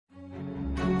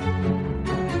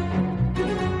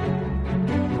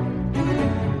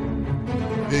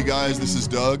Hey guys, this is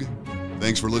Doug.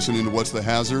 Thanks for listening to What's the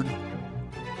Hazard?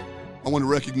 I want to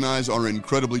recognize our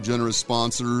incredibly generous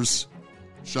sponsors,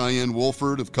 Cheyenne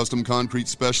Wolford of Custom Concrete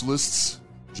Specialists,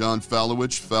 John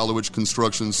Fallowich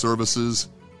Construction Services,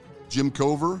 Jim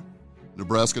Cover,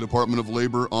 Nebraska Department of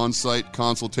Labor On-Site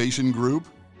Consultation Group,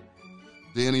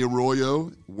 Danny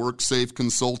Arroyo, WorkSafe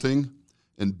Consulting,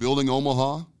 and Building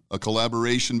Omaha, a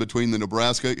collaboration between the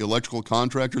Nebraska Electrical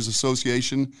Contractors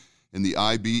Association and the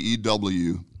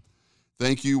IBEW.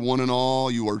 Thank you, one and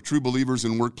all. You are true believers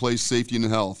in workplace safety and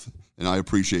health, and I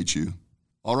appreciate you.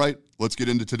 All right, let's get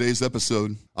into today's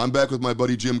episode. I'm back with my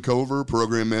buddy Jim Cover,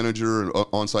 Program Manager at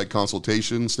On-Site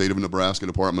Consultation, State of Nebraska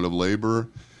Department of Labor.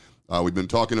 We've been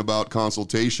talking about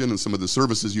consultation and some of the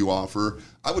services you offer.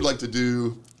 I would like to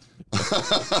do,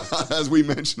 as we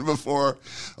mentioned before,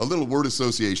 a little word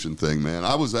association thing, man.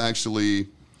 I was watching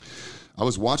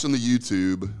the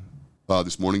YouTube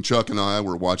this morning. Chuck and I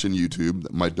were watching YouTube.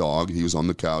 My dog, he was on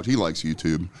the couch. He likes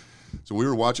YouTube. So we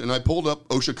were watching, and I pulled up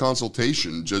OSHA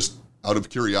consultation just out of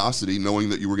curiosity, knowing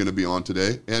that you were going to be on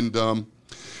today. And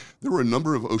there were a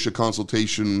number of OSHA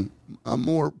consultation,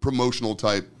 more promotional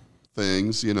type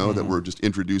things, that were just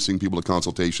introducing people to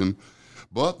consultation.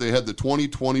 But they had the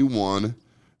 2021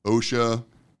 OSHA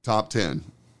Top 10,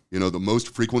 the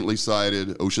most frequently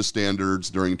cited OSHA standards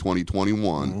during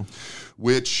 2021,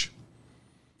 which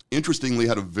interestingly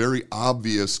had a very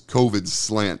obvious COVID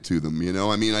slant to them.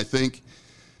 I think,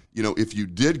 if you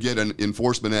did get an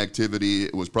enforcement activity,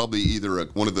 it was probably either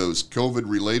one of those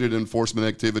COVID-related enforcement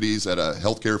activities at a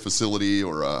healthcare facility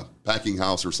or a packing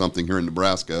house or something here in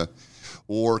Nebraska,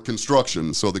 or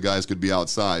construction, so the guys could be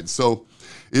outside. So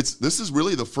this is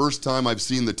really the first time I've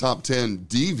seen the top 10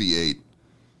 deviate,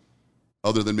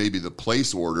 other than maybe the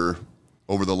place order,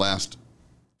 over the last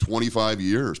 25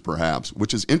 years, perhaps,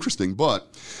 which is interesting.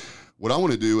 But what I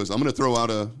want to do is I'm going to throw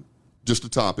out just a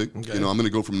topic. Okay. I'm going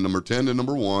to go from number 10 to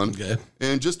number 1. Okay.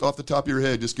 And just off the top of your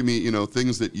head, just give me,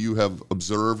 things that you have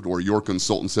observed or your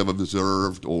consultants have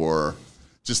observed, or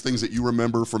just things that you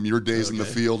remember from your days in the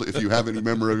field, if you have any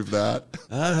memory of that.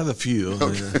 I have a few,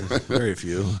 very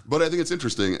few. But I think it's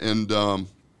interesting. And,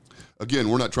 again,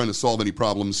 we're not trying to solve any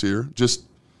problems here. Just,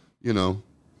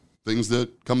 things that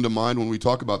come to mind when we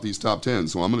talk about these top 10.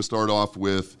 So I'm going to start off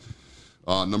with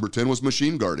number 10 was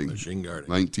machine guarding. Machine guarding.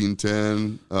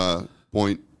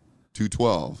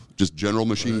 1910.212, just general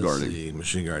machine guarding.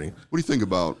 Machine guarding. What do you think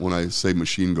about when I say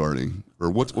machine guarding? Or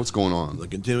what's going on? The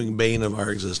continuing bane of our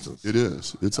existence. It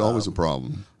is. It's always a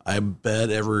problem. I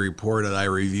bet every report that I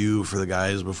review for the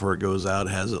guys before it goes out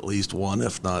has at least one,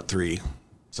 if not three,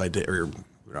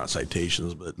 not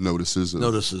citations, but notices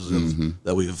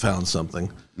that we've found something.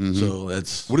 Mm-hmm. So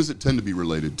that's. What does it tend to be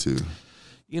related to?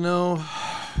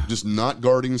 Just not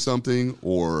guarding something,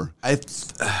 or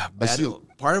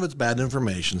part of it's bad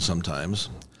information sometimes.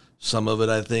 Some of it,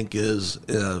 I think, is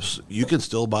you can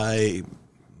still buy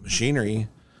machinery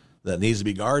that needs to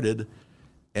be guarded,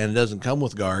 and it doesn't come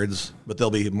with guards, but they'll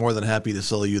be more than happy to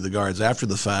sell you the guards after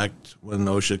the fact when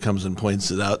OSHA comes and points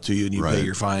it out to you, and you pay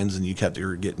your fines, and you have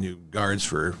to get new guards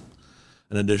for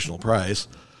an additional price.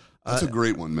 That's a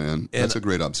great one, man. That's a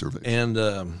great observation. And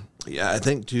I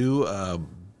think too,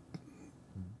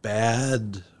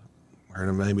 bad,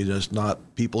 or maybe just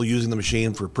not people using the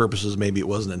machine for purposes maybe it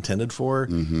wasn't intended for,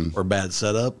 or bad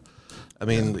setup.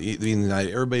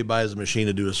 Everybody buys a machine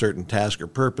to do a certain task or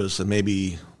purpose, and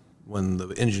maybe when the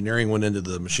engineering went into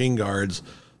the machine guards,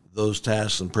 those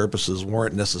tasks and purposes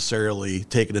weren't necessarily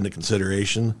taken into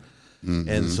consideration,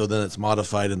 and so then it's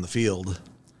modified in the field.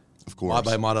 Of course.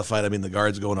 By modified, I mean the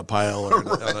guards go in a pile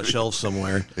or on a shelf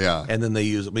somewhere. Yeah. And then they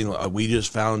use, we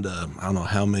just found, I don't know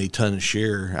how many tons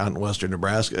shear out in western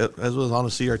Nebraska, as was on a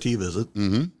CRT visit.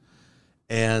 Mm-hmm.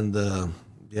 And,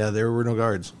 there were no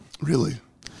guards. Really?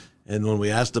 And when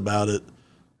we asked about it,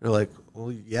 they're like,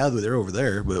 well, yeah, they're over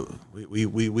there, but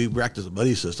we racked as a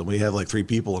buddy system. We have like 3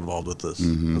 people involved with this.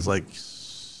 Mm-hmm. It's like,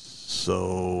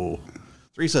 so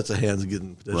 3 sets of hands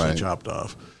getting potentially chopped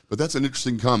off. But that's an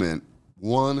interesting comment.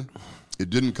 One, it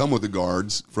didn't come with the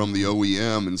guards from the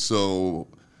OEM, and so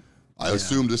I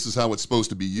assume this is how it's supposed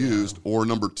to be used. Yeah. Or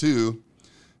number 2,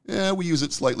 we use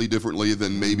it slightly differently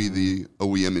than maybe the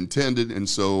OEM intended, and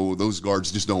so those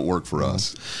guards just don't work for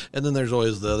us. And then there's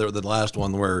always the last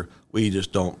one where we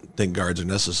just don't think guards are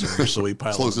necessary, so we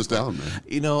pile slows us down, man.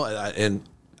 And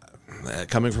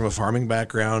coming from a farming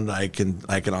background, I can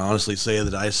honestly say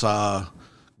that I saw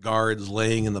guards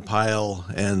laying in the pile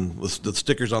and with the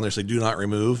stickers on there say "Do not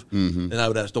remove," and I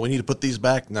would ask, "Do we need to put these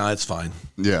back?" No, it's fine.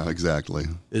 Yeah, exactly.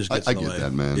 It just gets I get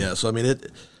that, man. Yeah, so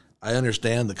I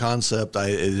understand the concept.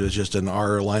 It was just in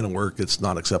our line of work, it's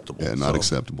not acceptable. Yeah, not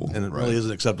acceptable. And it really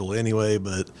isn't acceptable anyway,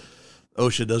 but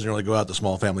OSHA doesn't really go out to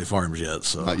small family farms yet.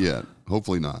 So not yet.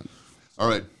 Hopefully not. All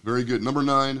right, very good. Number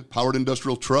 9, powered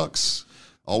industrial trucks.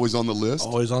 Always on the list.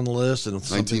 Always on the list. And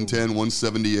 1910,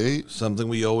 178. Something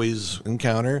we always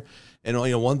encounter. And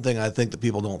one thing I think that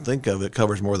people don't think of, it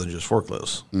covers more than just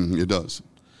forklifts. It does.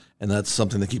 And that's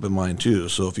something to keep in mind too.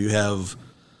 So if you have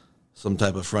some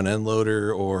type of front end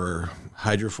loader or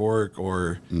hydrofork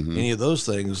or any of those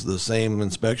things, the same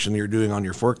inspection you're doing on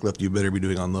your forklift, you better be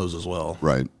doing on those as well.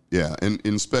 Right. Yeah. And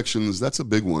inspections, that's a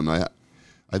big one. I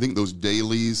think those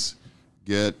dailies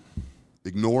get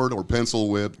ignored or pencil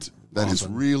whipped. That is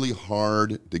really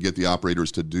hard to get the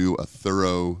operators to do a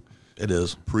thorough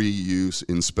pre-use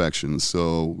inspection.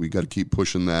 So we got to keep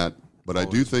pushing that. But I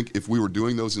do think if we were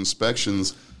doing those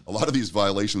inspections, a lot of these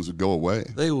violations would go away.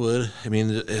 They would. I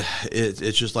mean,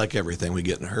 it's just like everything. We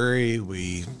get in a hurry.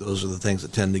 Those are the things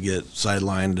that tend to get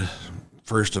sidelined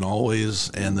first and always,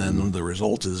 and then the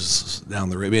result is down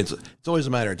the road. I mean, it's always a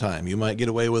matter of time. You might get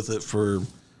away with it for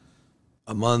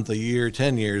a month, a year,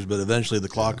 10 years, but eventually the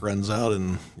clock runs out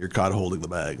and you're caught holding the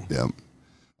bag. Yeah.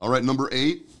 All right, number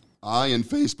 8, eye and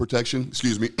face protection.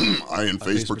 Excuse me, eye and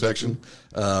face protection.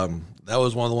 That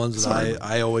was one of the ones that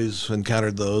I always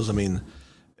encountered those. I mean,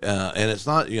 and it's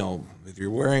not, if you're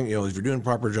wearing, if you're doing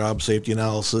proper job safety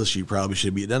analysis, you probably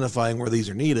should be identifying where these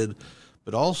are needed.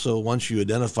 But also, once you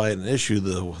identify an issue,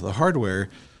 the hardware,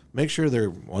 make sure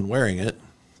they're wearing it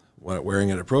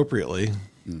appropriately.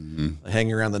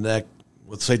 Hanging around the neck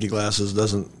with safety glasses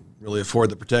doesn't really afford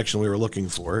the protection we were looking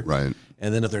for. Right.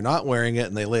 And then if they're not wearing it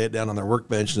and they lay it down on their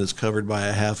workbench and it's covered by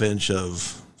a ½ inch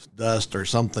of dust or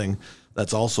something,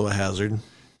 that's also a hazard.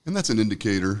 And that's an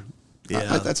indicator.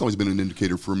 Yeah. That's always been an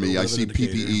indicator for me. I see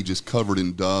PPE just covered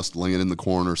in dust laying in the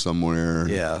corner somewhere.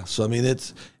 Yeah. So, I mean,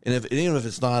 even if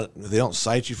it's not, if they don't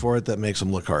cite you for it, that makes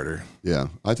them look harder. Yeah.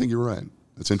 I think you're right.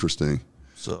 That's interesting.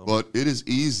 But it is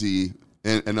easy.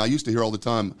 And I used to hear all the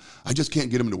time, I just can't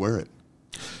get them to wear it.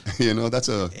 That's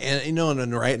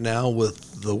and right now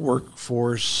with the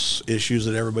workforce issues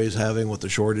that everybody's having with the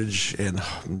shortage, and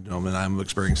I'm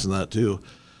experiencing that too.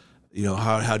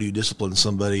 How do you discipline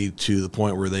somebody to the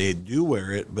point where they do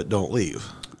wear it but don't leave?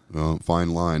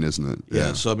 Fine line, isn't it?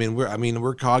 Yeah. So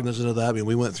we're cognizant of that. I mean,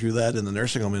 we went through that in the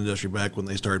nursing home industry back when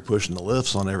they started pushing the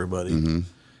lifts on everybody. And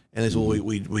they said, well,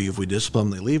 if we discipline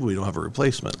them, they leave, we don't have a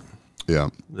replacement. Yeah.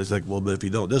 It's like, well, but if you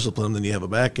don't discipline them, then you have a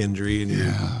back injury, and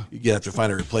you have to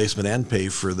find a replacement and pay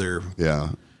for their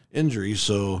injury.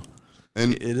 So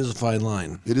it is a fine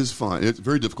line. It is fine. It's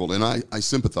very difficult, and I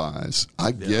sympathize.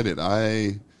 I get it.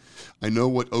 I know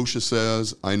what OSHA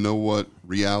says. I know what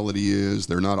reality is.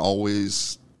 They're not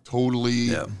always totally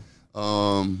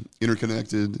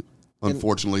interconnected.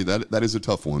 Unfortunately, that is a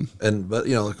tough one. But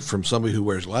from somebody who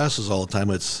wears glasses all the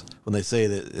time, it's when they say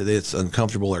that it's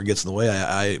uncomfortable or gets in the way,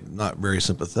 I'm not very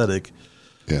sympathetic.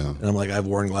 Yeah. And I'm like, I've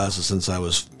worn glasses since I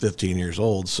was 15 years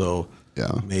old, so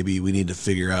maybe we need to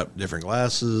figure out different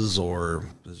glasses, or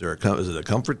is it a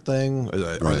comfort thing?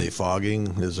 Are they fogging?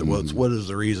 Is it what is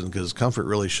the reason? Because comfort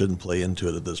really shouldn't play into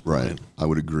it at this point. Right. I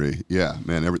would agree. Yeah,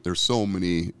 man. There's so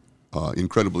many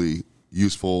incredibly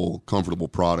useful, comfortable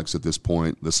products at this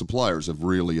point. The suppliers have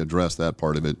really addressed that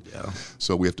part of it. Yeah.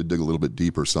 So we have to dig a little bit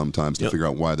deeper sometimes to figure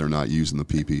out why they're not using the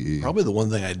PPE. Probably the one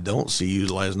thing I don't see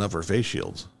utilized enough are face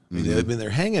shields. I mean, they're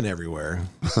hanging everywhere.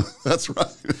 That's right.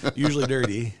 Usually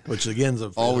dirty, which again is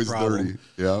always problem. Dirty.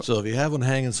 Yeah. So if you have one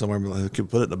hanging somewhere, you could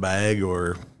put it in a bag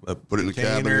or put it in a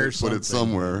cabinet, put it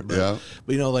somewhere. But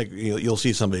you'll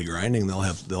see somebody grinding. They'll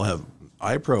have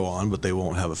iPro on, but they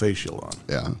won't have a face shield on.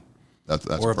 Yeah. That's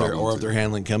if they're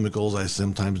handling chemicals, I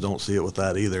sometimes don't see it with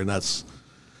that either. And that's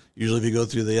usually, if you go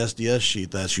through the SDS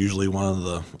sheet, that's usually one of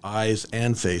the eyes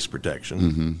and face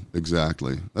protection.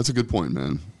 Exactly. That's a good point,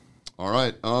 man. All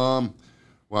right.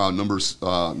 Number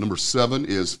 7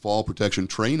 is fall protection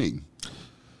training.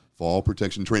 Fall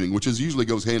protection training, which usually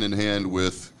goes hand in hand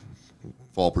with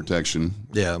fall protection.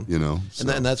 Yeah.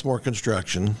 And that's more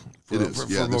construction. For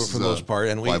the most part.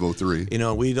 And 503.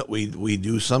 We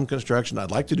do some construction.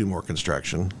 I'd like to do more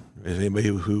construction. If anybody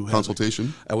who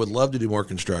consultation, I would love to do more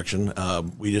construction.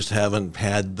 We just haven't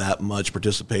had that much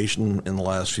participation in the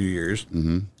last few years.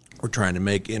 We're trying to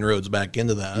make inroads back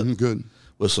into that. Good.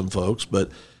 With some folks, but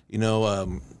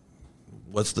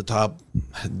what's the top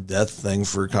death thing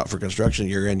for construction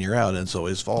year in, year out? And it's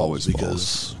always falls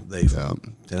because they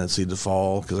tendency to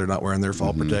fall because they're not wearing their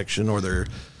fall protection, or they're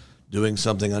doing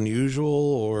something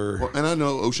unusual, and I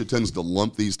know OSHA tends to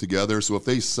lump these together. So if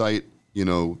they cite,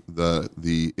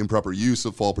 the improper use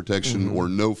of fall protection or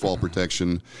no fall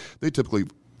protection, they typically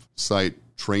cite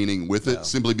training with it,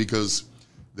 simply because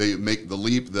they make the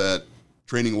leap that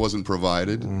training wasn't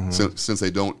provided since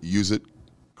they don't use it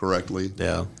correctly.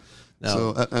 Yeah. Now,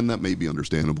 So, and that may be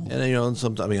understandable. And and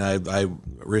sometimes, I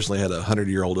recently had a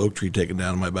 100-year-old oak tree taken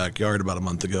down in my backyard about a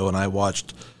month ago, and I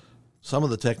watched some of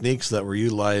the techniques that were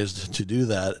utilized to do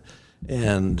that.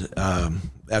 And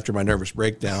after my nervous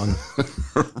breakdown,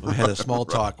 we had a small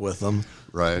talk with them.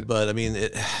 Right. But I mean,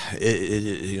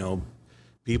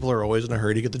 people are always in a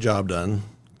hurry to get the job done.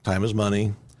 Time is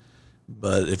money.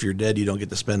 But if you're dead, you don't get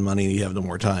to spend money and you have no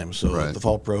more time. So the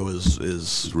Fall Pro is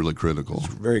It's really critical.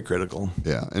 very critical.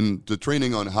 Yeah, and the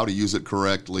training on how to use it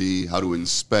correctly, how to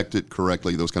inspect it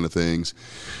correctly, those kind of things.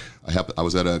 I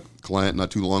was at a client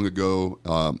not too long ago.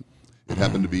 It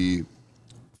happened to be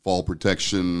Fall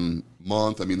Protection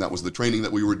Month. I mean, that was the training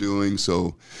that we were doing.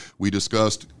 So we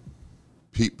discussed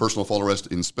personal fall arrest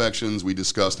inspections. We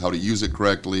discussed how to use it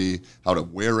correctly, how to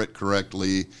wear it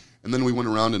correctly. And then we went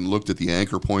around and looked at the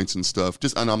anchor points and stuff.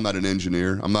 And I'm not an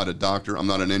engineer. I'm not a doctor. I'm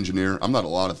not an engineer. I'm not a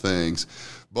lot of things.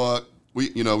 But we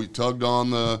tugged on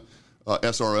the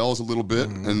SRLs a little bit,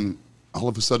 and all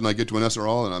of a sudden I get to an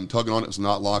SRL and I'm tugging on it. It's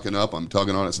not locking up. I'm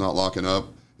tugging on it. It's not locking up.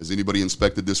 Has anybody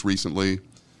inspected this recently?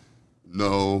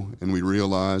 No. And we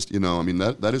realized,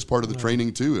 that is part of the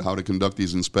training too, how to conduct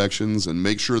these inspections and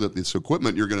make sure that this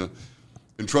equipment you're going to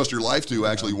entrust your life to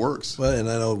actually works. Well, and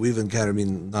I know we've encountered,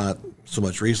 not so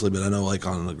much recently, but I know like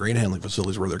on the grain handling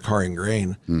facilities where they're carring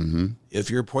grain, if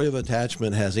your point of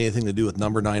attachment has anything to do with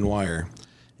number 9 wire,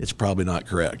 it's probably not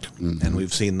correct. And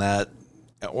we've seen that,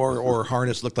 or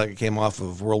harness looked like it came off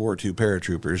of World War II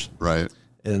paratroopers. Right.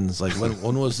 And it's like,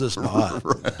 when was this bought?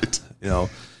 Right. And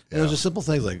it was just simple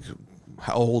things like,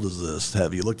 how old is this?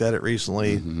 Have you looked at it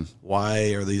recently?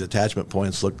 Why are these attachment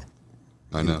points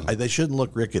I know. They shouldn't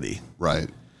look rickety. Right.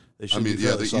 They should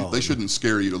they shouldn't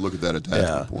scare you to look at that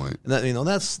attachment point. And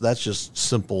that, that's just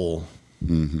simple,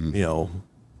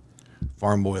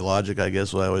 farm boy logic, I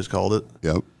guess, what I always called it.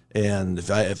 Yep. And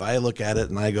if I look at it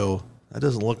and I go, that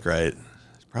doesn't look right,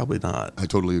 it's probably not. I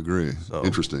totally agree. So.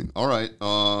 Interesting. All right.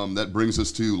 That brings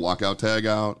us to lockout, tag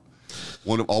out.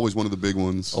 Always one of the big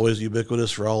ones. Always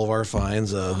ubiquitous for all of our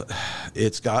fines.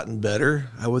 It's gotten better.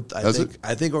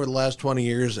 I think over the last 20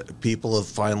 years, people have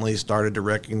finally started to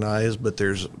recognize, but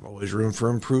there's always room for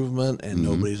improvement, and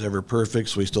nobody's ever perfect.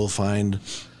 So we still find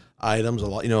items a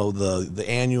lot. The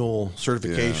annual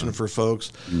certification for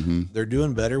folks, they're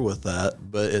doing better with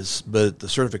that. But the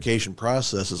certification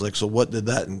process is like, so what did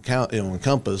that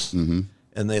encompass?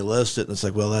 And they list it, and it's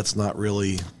like, well, that's not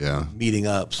really meeting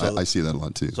up. So I see that a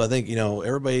lot too. So I think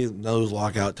everybody knows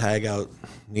lockout, tag out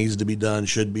needs to be done,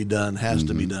 should be done, has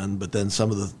to be done. But then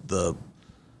some of the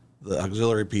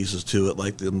auxiliary pieces to it,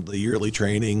 like the yearly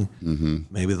training,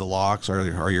 maybe the locks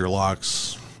are your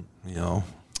locks. Yeah.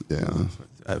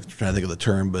 I'm trying to think of the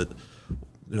term, but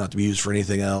they're not to be used for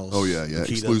anything else. Oh yeah.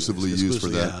 Exclusively used for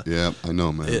that. Yeah, I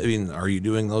know, man. I mean, are you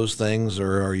doing those things,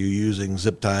 or are you using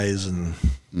zip ties and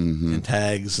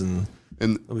tags and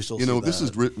we still see this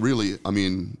is really, I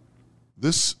mean,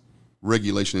 this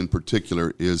regulation in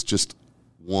particular is just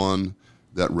one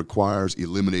that requires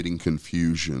eliminating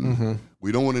confusion.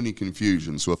 We don't want any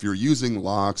confusion. So if you're using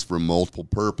locks for multiple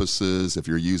purposes, if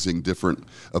you're using different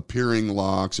appearing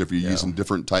locks, if you're using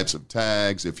different types of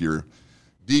tags, if you're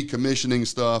decommissioning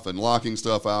stuff and locking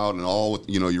stuff out and all with,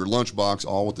 your lunchbox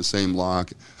all with the same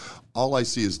lock, all I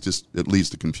see is just, it leads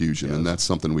to confusion, and that's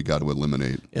something we got to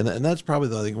eliminate. And that's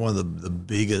probably, I think, one of the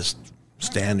biggest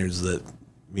standards that,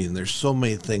 there's so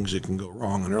many things that can go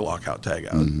wrong under lockout, tag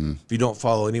out. If you don't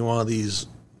follow any one of these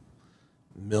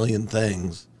million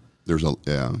things, there's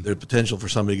the potential for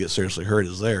somebody to get seriously hurt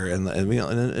is there. And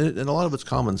a lot of it's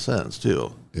common sense,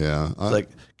 too. Yeah. It's like,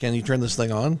 can you turn this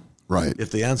thing on? Right.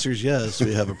 If the answer is yes,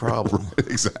 we have a problem. Right,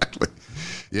 exactly.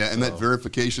 Yeah, and that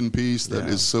verification piece that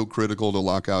is so critical to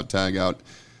lockout, tag out.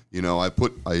 I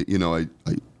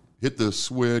hit the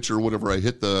switch or whatever. I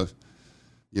hit the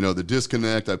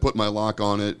disconnect. I put my lock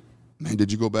on it. Man, did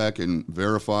you go back and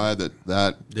verify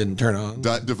that didn't turn on?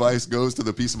 That device goes to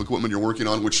the piece of equipment you're working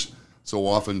on, which so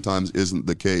oftentimes isn't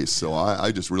the case. So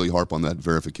I just really harp on that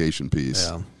verification piece.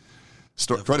 Yeah.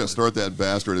 Try to start that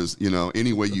bastard as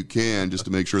any way you can, just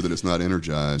to make sure that it's not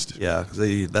energized. Yeah,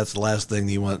 that's the last thing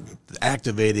you want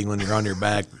activating when you're on your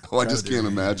back. I just can't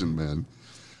imagine, man.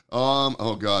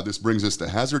 Oh God, this brings us to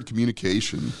hazard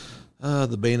communication.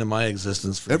 The bane of my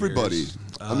existence for everybody. years.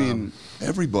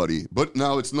 Everybody. But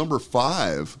now it's number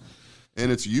 5,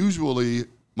 and it's usually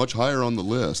much higher on the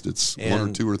list. It's 1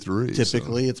 or 2 or 3.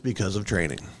 Typically, it's because of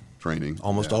training.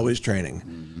 Almost always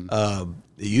training.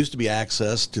 It used to be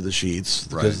access to the sheets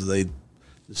because they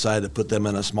decided to put them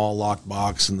in a small locked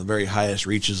box in the very highest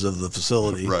reaches of the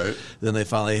facility. Right. Then they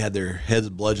finally had their heads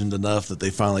bludgeoned enough that they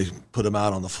finally put them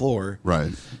out on the floor.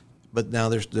 Right. But now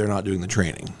they're not doing the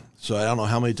training. So I don't know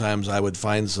how many times I would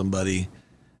find somebody,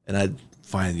 and I'd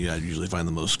usually find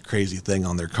the most crazy thing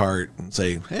on their cart and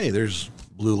say, "Hey, there's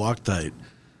blue Loctite.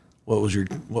 What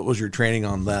was your training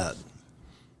on that?"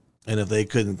 And if they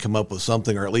couldn't come up with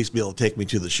something, or at least be able to take me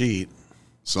to the sheet,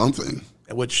 something,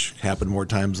 which happened more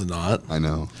times than not. I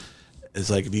know. It's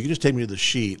like, if you could just take me to the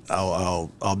sheet,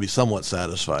 I'll be somewhat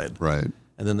satisfied. Right.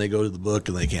 And then they go to the book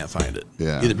and they can't find it.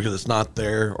 Yeah. Either because it's not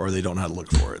there or they don't know how to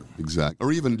look for it. Exactly.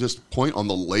 Or even just point on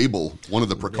the label, one of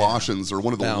the precautions or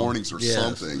one of the warnings or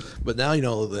something. But now,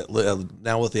 that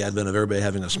now with the advent of everybody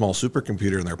having a small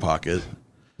supercomputer in their pocket,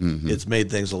 it's made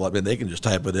things a lot better. They can just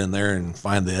type it in there and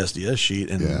find the SDS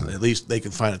sheet, and at least they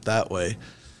can find it that way.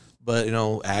 But,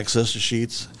 access to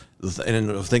sheets, and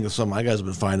the thing that some of my guys have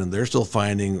been finding, they're still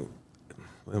finding,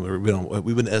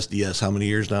 we've been SDS how many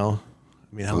years now?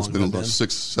 I mean, how long it's been about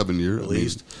 6-7 years at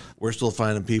least. We're still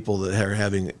finding people that are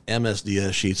having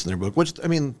MSDS sheets in their book, which, I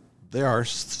mean, they are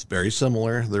very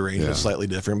similar. The range is slightly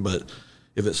different, but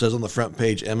if it says on the front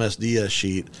page MSDS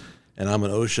sheet, and I'm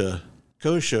an OSHA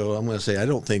COSHO, I'm going to say, I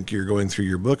don't think you're going through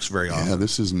your books very often. Yeah,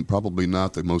 this isn't probably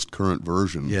not the most current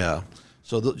version. Yeah.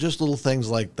 So just little things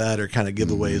like that are kind of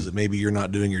giveaways that maybe you're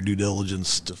not doing your due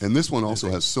diligence. And this one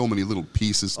also has so many little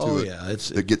pieces to it.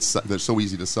 Yeah, they're so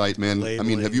easy to cite, man. Labeling. I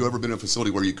mean, have you ever been in a facility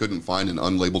where you couldn't find an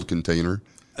unlabeled container?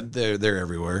 They're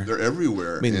everywhere. They're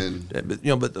everywhere. I mean,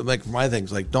 but like my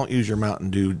things, like, don't use your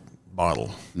Mountain Dew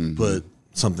bottle. Put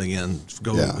something in.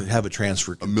 Go have a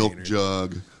transfer container. A milk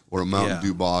jug or a Mountain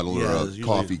Dew bottle or a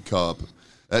coffee cup.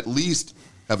 At least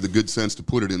have the good sense to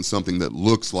put it in something that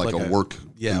looks like a work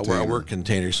container. A work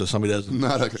container, so somebody doesn't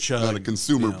not a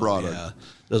consumer product. Yeah,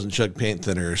 doesn't chug paint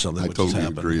thinner or something. I totally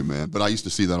agree, man. But I used to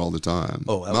see that all the time.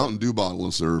 Mountain Dew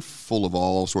bottles are full of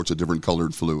all sorts of different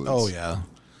colored fluids. Oh yeah.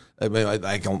 I mean,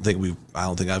 I don't think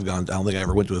I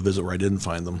ever went to a visit where I didn't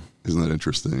find them. Isn't that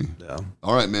interesting? Yeah.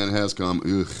 All right, man. It has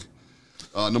come.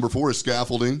 Number 4 is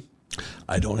scaffolding.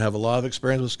 I don't have a lot of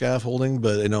experience with scaffolding,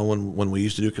 but when we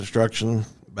used to do construction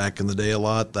back in the day a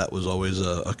lot, that was always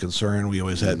a concern. We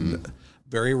always had,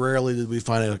 very rarely did we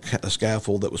find a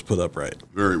scaffold that was put up right.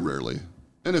 Very rarely.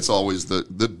 And it's always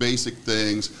the basic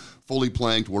things, fully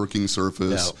planked working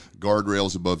surface,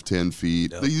 guardrails above 10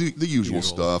 feet, the usual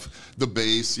stuff. The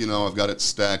base, I've got it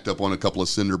stacked up on a couple of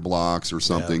cinder blocks or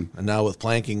something. And now with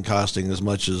planking costing as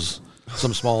much as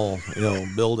some small,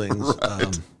 buildings,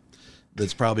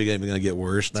 that's probably going to get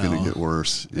worse now. It's going to get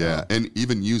worse, yeah. And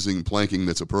even using planking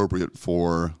that's appropriate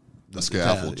for the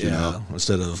scaffold,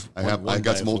 instead of I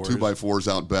got some old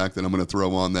 2x4s out back that I'm going to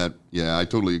throw on that. Yeah, I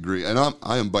totally agree. And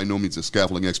I am by no means a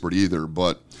scaffolding expert either,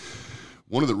 but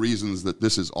one of the reasons that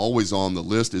this is always on the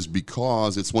list is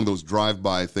because it's one of those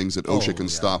drive-by things that OSHA can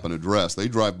stop and address. They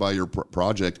drive by your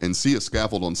project and see a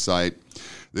scaffold on site.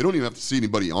 They don't even have to see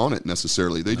anybody on it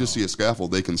necessarily. They just see a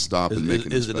scaffold. They can stop and make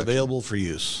an inspection. Is it available for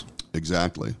use?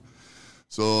 Exactly.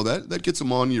 So that gets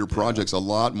them on your projects a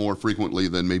lot more frequently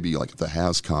than maybe like the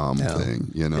HAZCOM thing,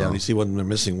 Yeah, when you see when they're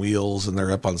missing wheels and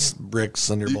they're up on bricks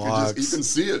under blocks. You can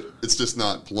see it. It's just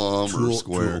not plumb or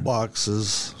square. Tool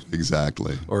boxes.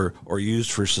 Exactly. Or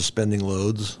used for suspending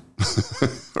loads.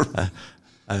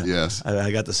 Yes.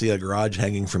 I got to see a garage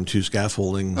hanging from 2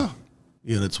 scaffolding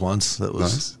units once. That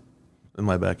was in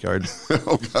my backyard.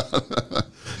 Oh, God.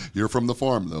 You're from the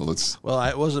farm, though. Well,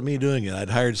 it wasn't me doing it. I'd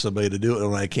hired somebody to do it,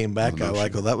 and when I came back,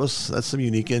 that's some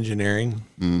unique engineering.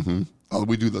 Mm-hmm. Oh,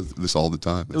 we do this all the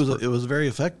time. It was very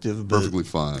effective. But perfectly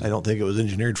fine. I don't think it was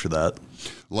engineered for that.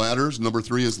 Ladders. Number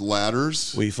 3 is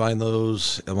ladders. We find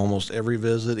those at almost every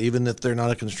visit, even if they're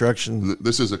not a construction.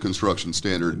 This is a construction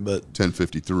standard, but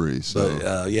 1053.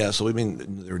 So so we mean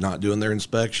they're not doing their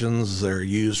inspections. They're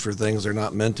used for things they're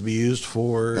not meant to be used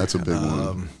for. That's a big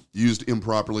one. Used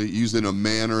improperly, used in a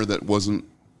manner that wasn't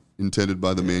intended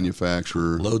by the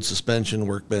manufacturer. Load suspension,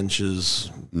 workbenches.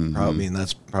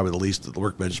 That's probably the least. The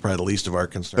workbench is probably the least of our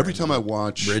concerns. Every time I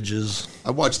watch bridges,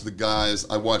 I watch the guys.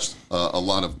 I watched a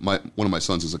lot of one of my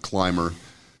sons is a climber,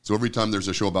 so every time there's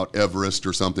a show about Everest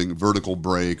or something, Vertical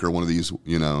Break or one of these,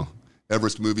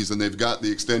 Everest movies, and they've got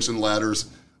the extension ladders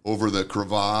over the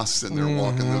crevasse and they're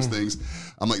walking those things.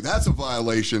 I'm like, that's a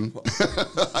violation.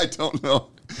 I don't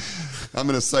know. I'm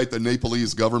going to cite the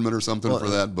Nepalese government or something for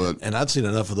that, and I've seen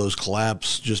enough of those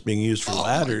collapse just being used for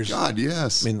ladders. Oh my God,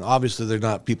 yes. I mean, obviously they're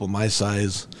not people my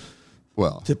size.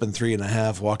 Well, tipping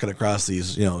 3.5, walking across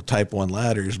these, Type 1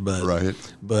 ladders,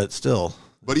 but still.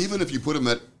 But even if you put them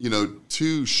at,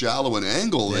 too shallow an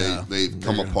angle, they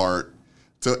come apart.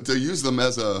 to use them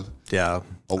as a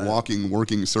walking,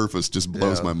 working surface just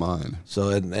blows my mind. So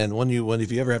and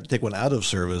if you ever have to take one out of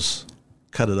service,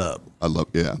 cut it up.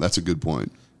 That's a good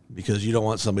point. Because you don't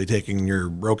want somebody taking your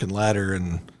broken ladder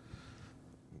and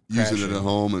using it at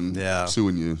home and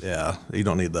suing you. Yeah, you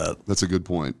don't need that. That's a good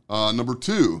point. Number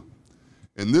 2,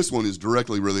 and this one is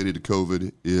directly related to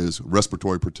COVID, is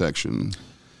respiratory protection.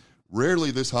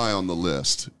 Rarely this high on the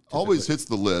list. Always hits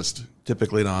the list.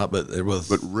 Typically not, but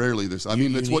rarely this. I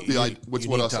mean, it's what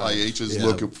us IHs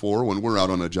look for when we're out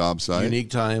on a job site. Unique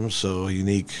times, so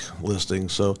unique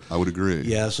listings. So I would agree.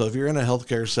 Yeah. So if you're in a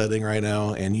healthcare setting right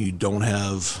now and you don't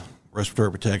have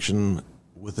respiratory protection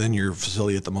within your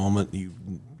facility at the moment, you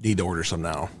need to order some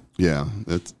now. Yeah,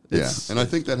 and I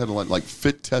think that had a lot like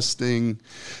fit testing.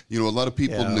 A lot of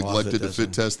people neglected to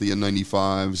fit test the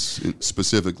N95s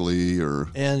specifically,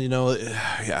 and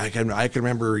I can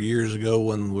remember years ago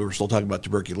when we were still talking about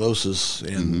tuberculosis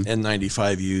and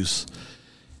N95 use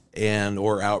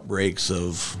or outbreaks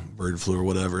of bird flu or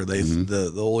whatever.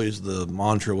 Always the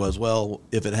mantra was, well,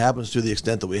 if it happens to the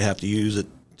extent that we have to use it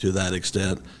to that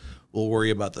extent, we'll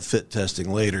worry about the fit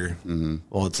testing later.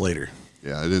 Well, it's later.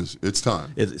 Yeah, it is. It's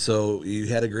time. So you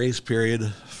had a grace period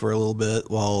for a little bit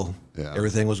while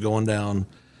everything was going down,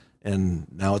 and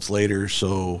now it's later,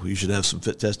 so you should have some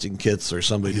fit testing kits or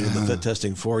somebody doing the fit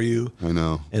testing for you. I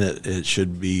know. And it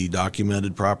should be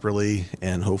documented properly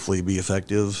and hopefully be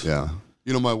effective. Yeah.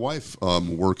 My wife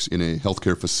works in a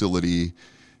healthcare facility,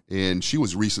 and she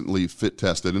was recently fit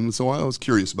tested, and so I was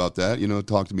curious about that.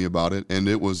 Talk to me about it. And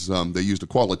it was they used a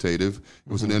qualitative.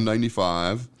 It was an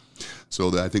N95.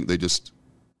 So I think they just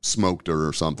smoked her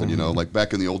or something, like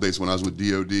back in the old days when I was with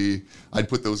DOD, I'd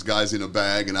put those guys in a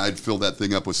bag and I'd fill that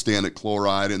thing up with stannate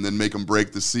chloride and then make them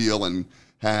break the seal and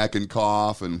hack and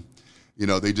cough. And,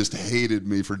 they just hated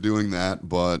me for doing that.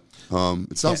 But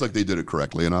it sounds like they did it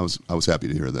correctly. And I was happy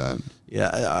to hear that.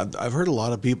 Yeah, I've heard a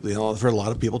lot of people, I've heard a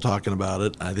lot of people talking about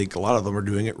it. I think a lot of them are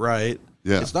doing it right.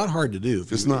 Yeah. It's not hard to do.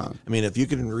 It's not. I mean, if you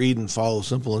can read and follow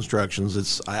simple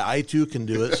instructions, I too can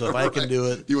do it. So if I can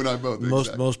do it, you and I both.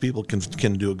 Most people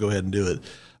can do it. Go ahead and do it.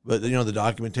 But the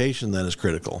documentation then is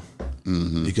critical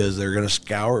because they're going to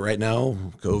scour right now.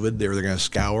 COVID, they're going to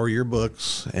scour your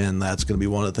books, and that's going to be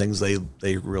one of the things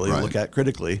they really look at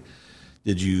critically.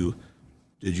 Did you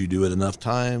do it enough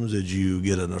times? Did you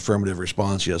get an affirmative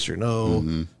response, yes or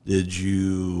no? Did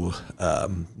you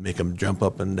make them jump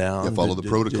up and down? Yeah, follow the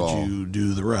protocol. Did you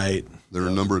do the right? There are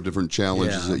a number of different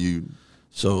challenges that you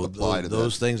apply to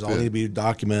those things all need to be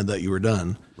documented that you were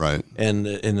done. Right. And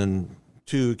then,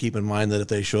 2, keep in mind that if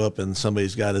they show up and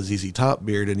somebody's got a ZZ Top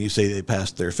beard and you say they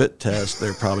passed their fit test,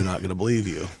 they're probably not going to believe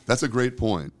you. That's a great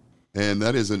point. And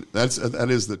that is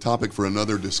the topic for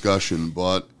another discussion,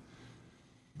 but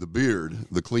the beard,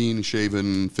 the clean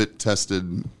shaven, fit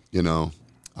tested,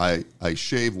 I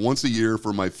shave once a year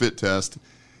for my fit test,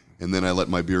 and then I let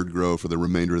my beard grow for the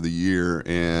remainder of the year,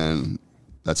 and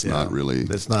that's not really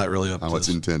up how it's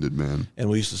intended, man.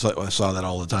 And I saw that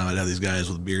all the time. I'd have these guys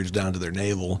with beards down to their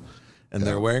navel, and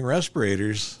they're wearing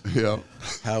respirators. Yeah.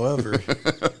 However,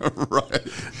 right.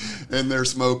 And they're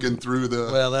smoking through the.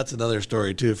 Well, that's another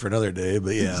story too for another day.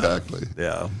 But yeah, exactly.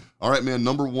 Yeah. All right, man.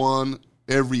 Number 1.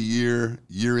 Every year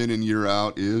in and year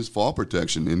out, is fall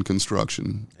protection in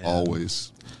construction. And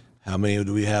always. How many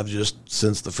do we have just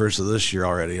since the first of this year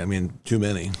already? I mean, too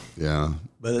many. Yeah.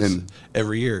 But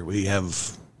every year we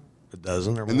have a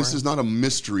dozen or more. And this is not a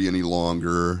mystery any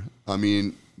longer. I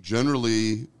mean,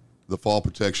 generally the fall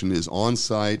protection is on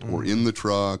site or in the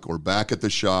truck or back at the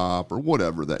shop or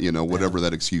whatever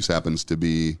that excuse happens to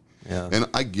be. Yeah. And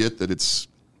I get that it's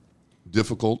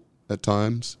difficult at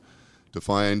times to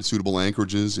find suitable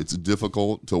anchorages. It's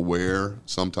difficult to wear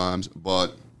sometimes,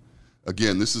 but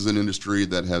again, this is an industry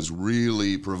that has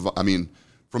really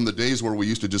from the days where we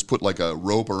used to just put like a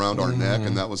rope around our neck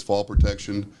and that was fall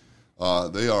protection,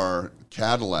 they are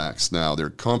Cadillacs now. They're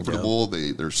comfortable,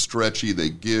 they're stretchy,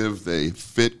 they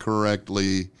fit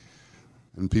correctly,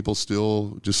 and people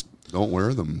still just don't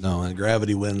wear them. No, and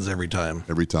gravity wins every time.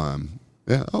 Every time.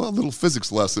 Yeah, a little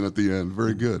physics lesson at the end.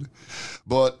 Very good.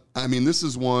 But, I mean, this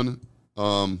is one...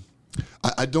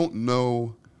 I don't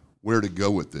know where to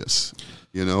go with this,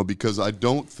 because I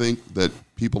don't think that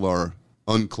people are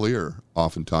unclear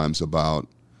oftentimes about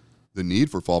the need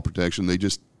for fall protection. They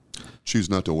just choose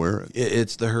not to wear it.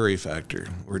 It's the hurry factor.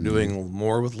 We're doing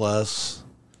more with less,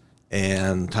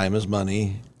 and time is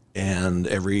money, and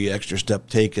every extra step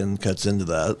taken cuts into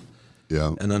that.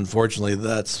 Yeah. And unfortunately,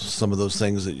 that's some of those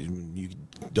things that you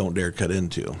don't dare cut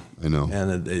into. I know.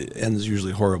 And it ends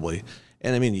usually horribly.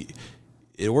 And I mean,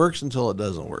 it works until it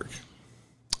doesn't work.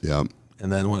 Yeah.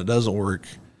 And then when it doesn't work,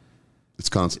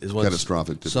 It's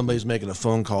catastrophic. Typically. Somebody's making a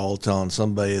phone call telling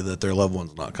somebody that their loved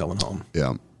one's not coming home.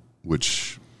 Yeah,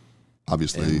 which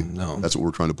obviously that's what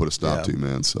we're trying to put a stop to,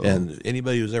 man. So, and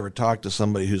anybody who's ever talked to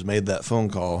somebody who's made that phone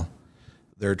call,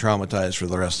 they're traumatized for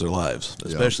the rest of their lives,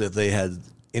 especially if they had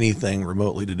anything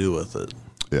remotely to do with it.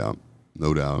 Yeah,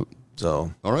 no doubt.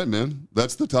 So, all right, man.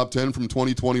 That's the top 10 from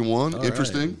 2021.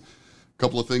 Interesting. Right.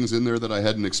 Couple of things in there that I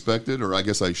hadn't expected, or I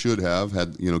guess I should have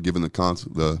had, given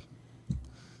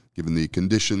given the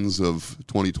conditions of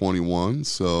 2021.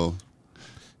 So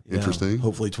interesting.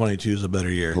 Hopefully 22 is a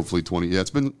better year. Hopefully 20. Yeah, it's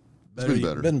been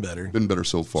better. Been better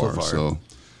so far. So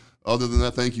other than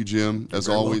that, thank you, Jim. As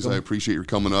always, welcome. I appreciate your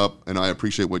coming up, and I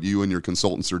appreciate what you and your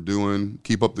consultants are doing.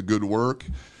 Keep up the good work.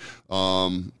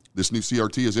 This new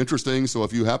CRT is interesting, so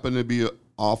if you happen to be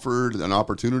offered an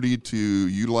opportunity to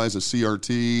utilize a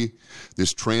CRT,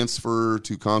 this transfer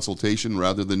to consultation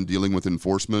rather than dealing with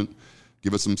enforcement,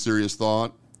 give it some serious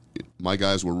thought. My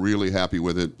guys were really happy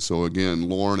with it. So again,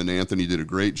 Lauren and Anthony did a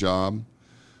great job.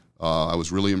 I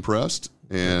was really impressed,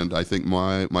 and I think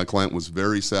my client was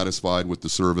very satisfied with the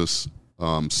service.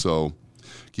 So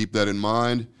keep that in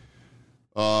mind.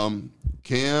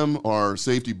 Cam, our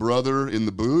safety brother in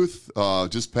the booth,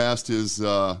 just passed his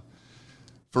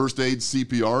first aid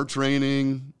CPR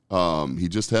training. He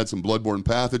just had some bloodborne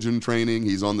pathogen training.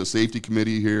 He's on the safety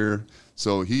committee here.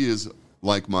 So he is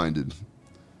like-minded.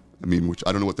 I mean, which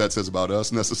I don't know what that says about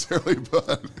us necessarily,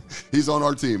 but he's on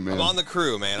our team, man. I'm on the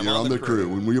crew, man. You're on the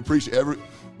crew. And we appreciate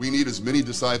we need as many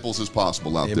disciples as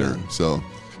possible out there. So,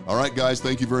 all right, guys,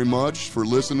 thank you very much for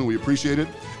listening. We appreciate it.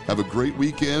 Have a great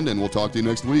weekend, and we'll talk to you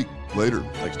next week. Later.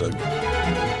 Thanks, Doug.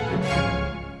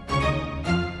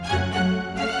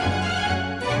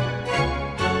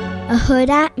 A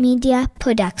Huda Media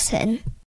Production.